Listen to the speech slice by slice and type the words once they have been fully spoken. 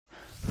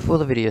Before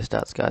the video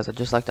starts, guys, I'd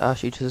just like to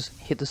ask you to just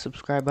hit the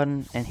subscribe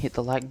button and hit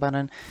the like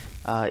button.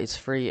 It's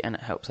free and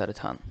it helps out a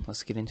ton.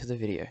 Let's get into the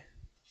video.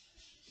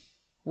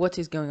 What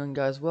is going on,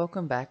 guys?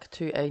 Welcome back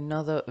to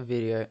another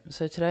video.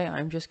 So today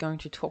I'm just going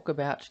to talk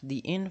about the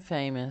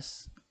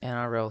infamous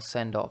NRL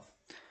Send Off.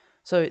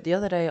 So the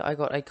other day I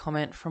got a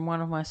comment from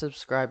one of my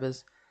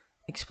subscribers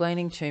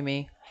explaining to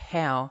me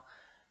how,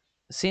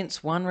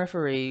 since one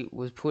referee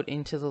was put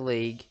into the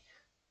league,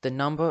 the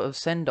number of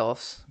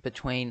send-offs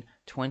between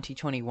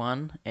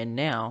 2021 and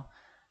now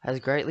has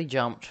greatly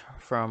jumped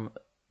from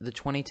the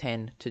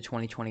 2010 to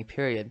 2020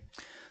 period.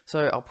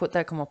 So I'll put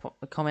that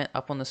comment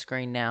up on the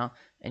screen now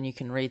and you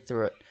can read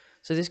through it.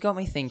 So this got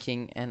me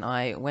thinking, and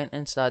I went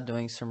and started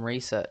doing some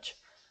research.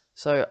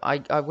 So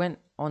I went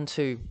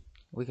onto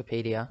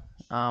Wikipedia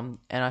and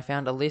I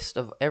found a list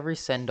of every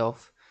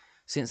send-off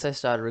since they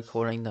started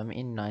recording them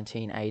in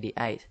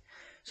 1988.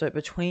 So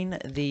between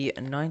the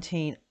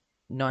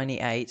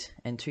 1998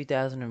 and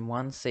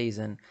 2001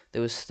 season,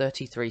 there was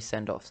 33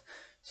 send-offs.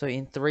 So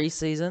in 3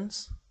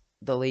 seasons,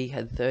 the league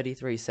had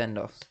 33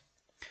 send-offs.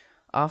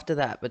 After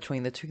that,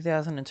 between the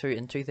 2002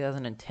 and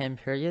 2010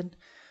 period,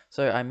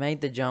 so I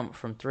made the jump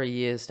from 3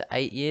 years to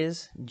 8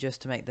 years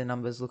just to make the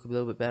numbers look a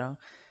little bit better.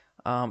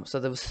 So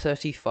there was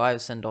 35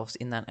 send-offs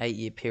in that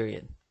 8-year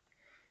period.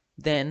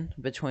 Then,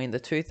 between the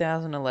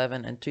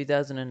 2011 and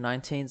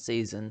 2019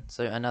 season,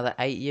 so another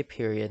 8-year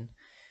period,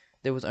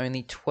 there was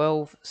only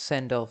 12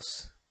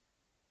 send-offs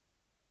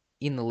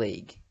in the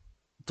league.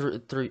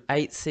 Through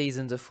 8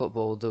 seasons of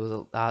football, there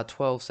was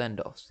 12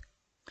 send-offs.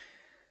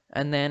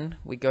 And then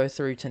we go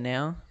through to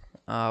now.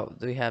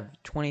 We have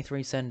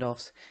 23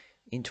 send-offs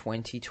in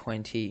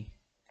 2020,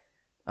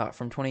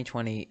 from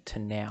 2020 to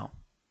now.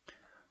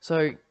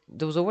 So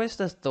there was always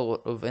the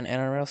thought of an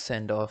NRL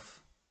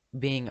send-off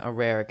being a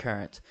rare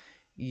occurrence.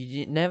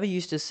 You never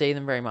used to see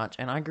them very much,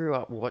 and I grew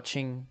up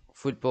watching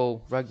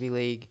football, rugby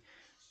league,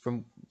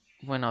 from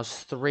when I was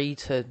 3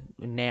 to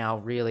now,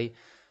 really.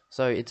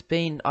 So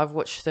I've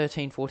watched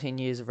 13, 14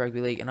 years of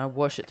rugby league, and I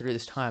watched it through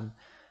this time.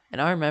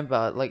 And I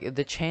remember, like,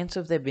 the chance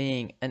of there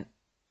being a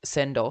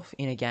send-off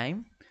in a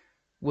game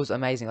was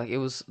amazing. Like, it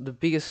was the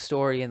biggest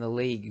story in the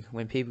league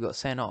when people got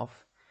sent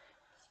off.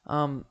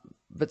 But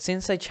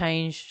since they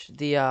changed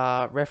the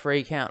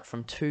referee count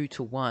from 2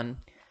 to 1,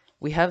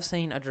 we have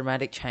seen a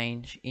dramatic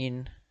change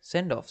in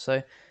send-off.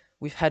 So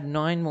we've had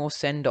 9 more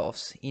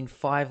send-offs in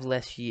 5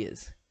 less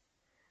years.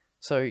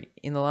 So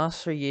in the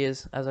last 3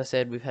 years, as I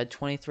said, we've had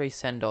 23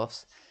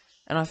 send-offs,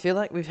 and I feel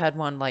like we've had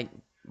one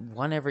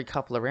every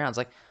couple of rounds.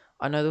 Like,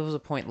 I know there was a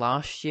point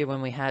last year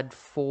when we had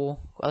 4,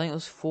 I think it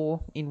was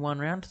 4 in one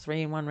round,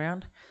 3 in one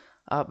round,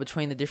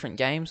 between the different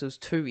games. It was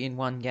 2 in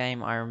one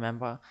game, I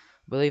remember. I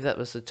believe that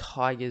was the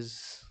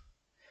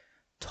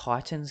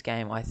Tigers-Titans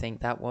game, I think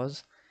that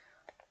was.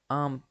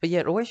 But yeah,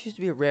 it always used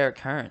to be a rare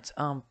occurrence.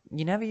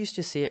 You never used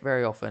to see it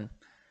very often.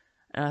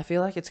 And I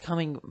feel like it's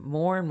coming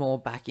more and more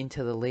back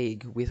into the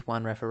league with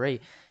one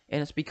referee.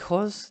 And it's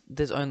because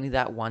there's only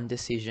that one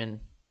decision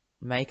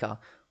maker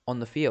on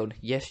the field.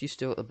 Yes, you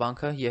still at the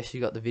bunker. Yes,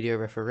 you got the video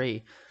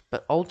referee.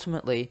 But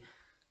ultimately,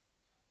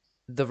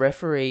 the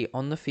referee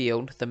on the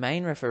field, the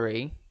main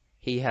referee,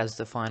 he has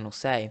the final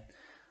say.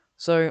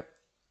 So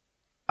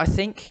I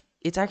think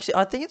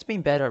it's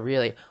been better,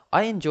 really.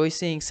 I enjoy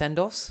seeing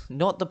send-offs,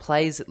 not the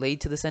plays that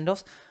lead to the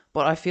send-offs,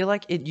 but I feel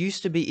like it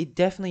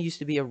definitely used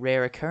to be a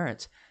rare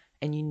occurrence,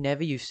 and you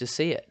never used to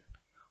see it.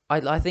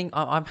 I think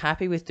I'm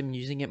happy with them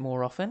using it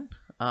more often.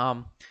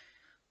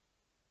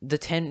 The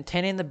 10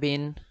 in the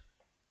bin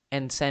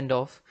and send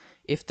off.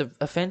 If the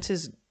offense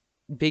is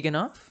big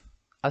enough,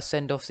 a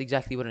send off's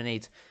exactly what it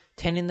needs.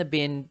 10 in the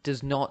bin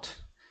does not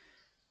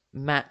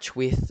match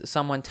with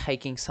someone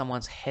taking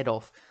someone's head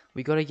off.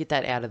 We got to get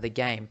that out of the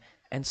game.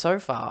 And so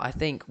far, I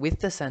think with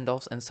the send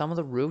offs and some of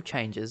the rule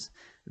changes,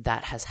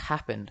 that has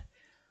happened.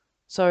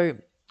 So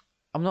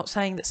I'm not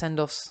saying that send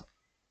offs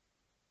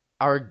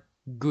are a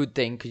good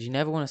thing, because you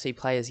never want to see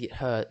players get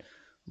hurt,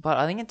 but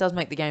I think it does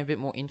make the game a bit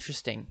more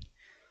interesting.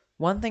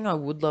 One thing I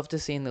would love to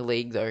see in the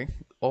league, though,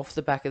 off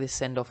the back of this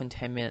send-off and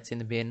 10 minutes in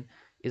the bin,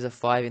 is a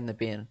 5 in the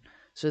bin.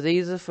 So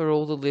these are for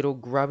all the little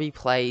grubby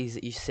plays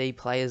that you see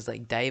players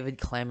like David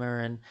Clemmer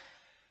and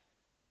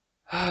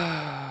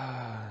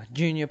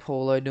Junior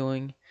Paulo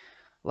doing,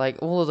 like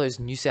all of those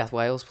New South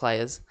Wales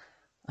players.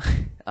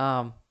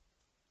 All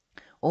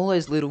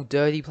those little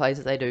dirty plays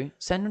that they do,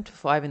 send them to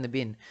 5 in the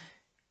bin.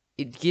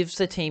 It gives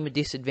the team a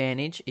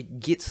disadvantage, it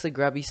gets the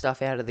grubby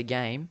stuff out of the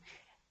game,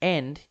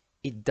 and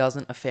it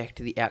doesn't affect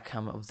the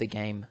outcome of the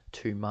game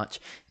too much.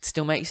 It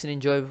still makes it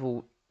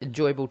enjoyable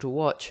to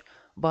watch,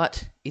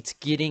 but it's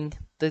getting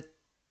the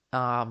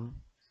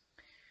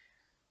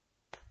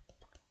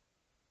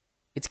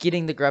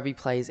grubby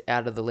plays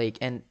out of the league.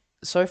 And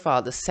so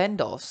far, the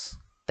send-offs,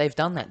 they've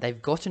done that.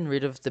 They've gotten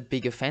rid of the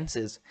big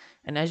offences.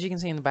 And as you can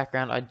see in the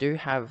background, I do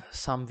have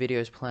some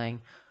videos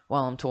playing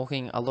while I'm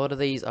talking. A lot of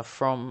these are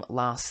from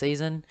last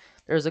season.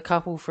 There's a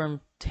couple from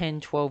 10,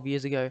 12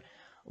 years ago,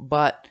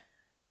 but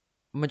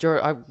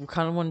I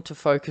kind of wanted to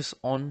focus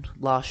on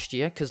last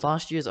year, because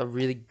last year is a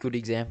really good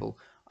example.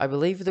 I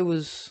believe there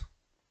was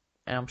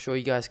and I'm sure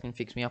you guys can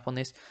fix me up on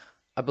this.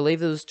 I believe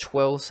there was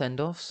 12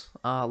 send-offs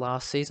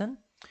last season,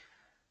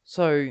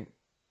 so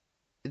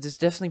there's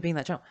definitely been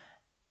that jump,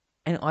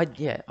 and I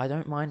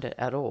don't mind it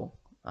at all.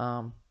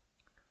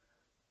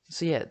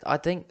 So yeah, I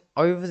think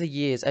over the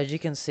years, as you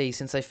can see,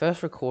 since they first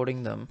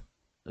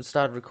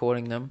started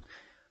recording them,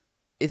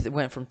 it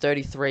went from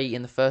 33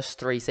 in the first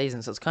 3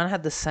 seasons. So it's kind of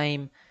had the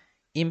same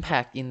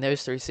impact in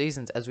those 3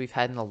 seasons as we've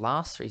had in the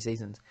last 3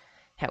 seasons.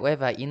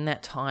 However, in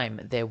that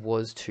time, there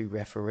was 2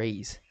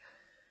 referees.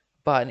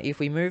 But if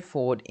we move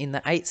forward, in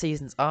the 8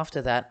 seasons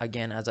after that,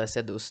 again, as I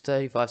said, there was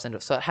 35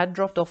 send-offs. So it had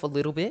dropped off a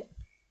little bit.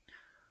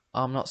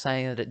 I'm not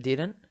saying that it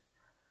didn't.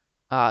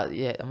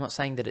 I'm not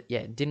saying that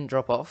it didn't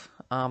drop off.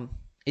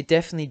 It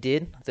definitely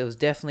did. There was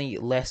definitely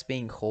less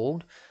being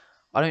called.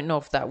 I don't know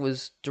if that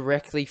was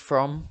directly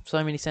from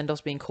so many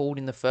send-offs being called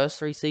in the first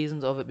 3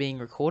 seasons of it being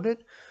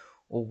recorded,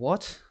 or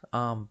what.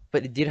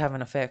 But it did have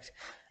an effect.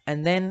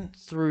 And then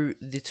through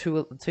the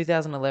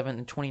 2011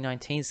 and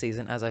 2019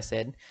 season, as I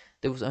said,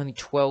 there was only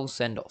 12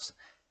 send-offs.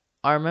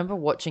 I remember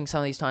watching some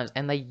of these times,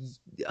 and they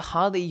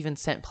hardly even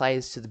sent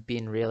players to the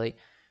bin, really,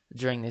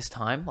 during this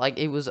time. Like,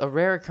 it was a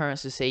rare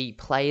occurrence to see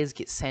players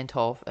get sent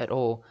off at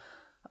all.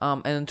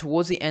 And then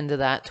towards the end of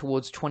that,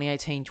 towards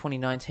 2018,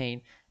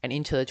 2019, and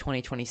into the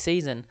 2020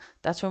 season,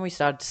 that's when we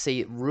started to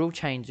see real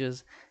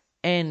changes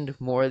and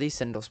more of these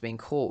send-offs being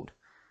called.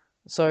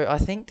 So I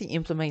think the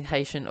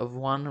implementation of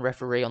one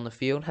referee on the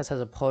field has had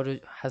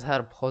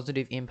a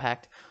positive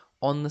impact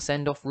on the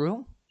send-off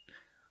rule.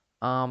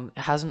 It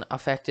hasn't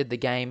affected the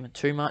game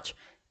too much,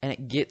 and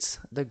it gets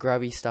the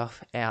grubby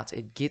stuff out.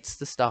 It gets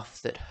the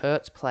stuff that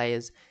hurts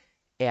players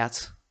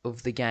out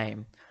of the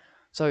game.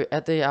 So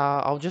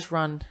I'll just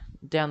run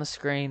down the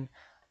screen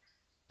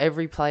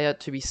every player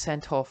to be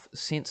sent off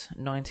since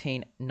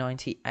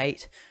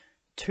 1998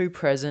 to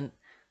present.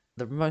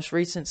 The most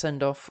recent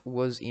send-off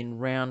was in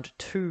round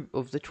 2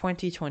 of the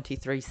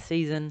 2023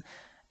 season,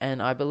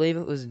 and I believe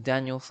it was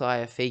Daniel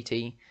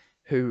Saiafiti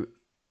who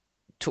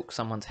took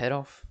someone's head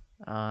off.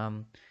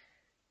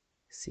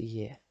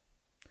 Yeah.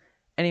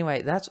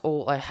 Anyway, that's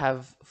all I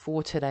have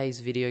for today's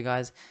video,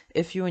 guys.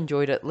 If you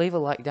enjoyed it, leave a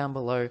like down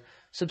below,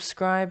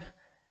 subscribe,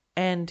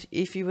 and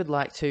if you would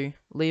like to,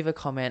 leave a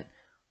comment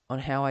on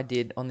how I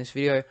did on this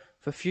video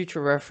for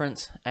future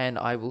reference, and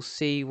I will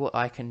see what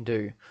I can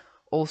do.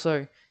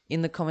 Also,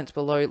 in the comments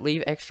below,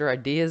 leave extra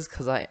ideas,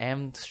 because I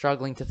am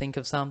struggling to think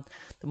of some.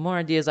 The more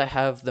ideas I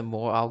have, the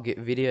more I'll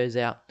get videos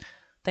out.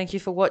 Thank you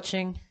for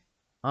watching.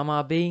 I'm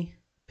RB.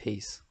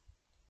 Peace.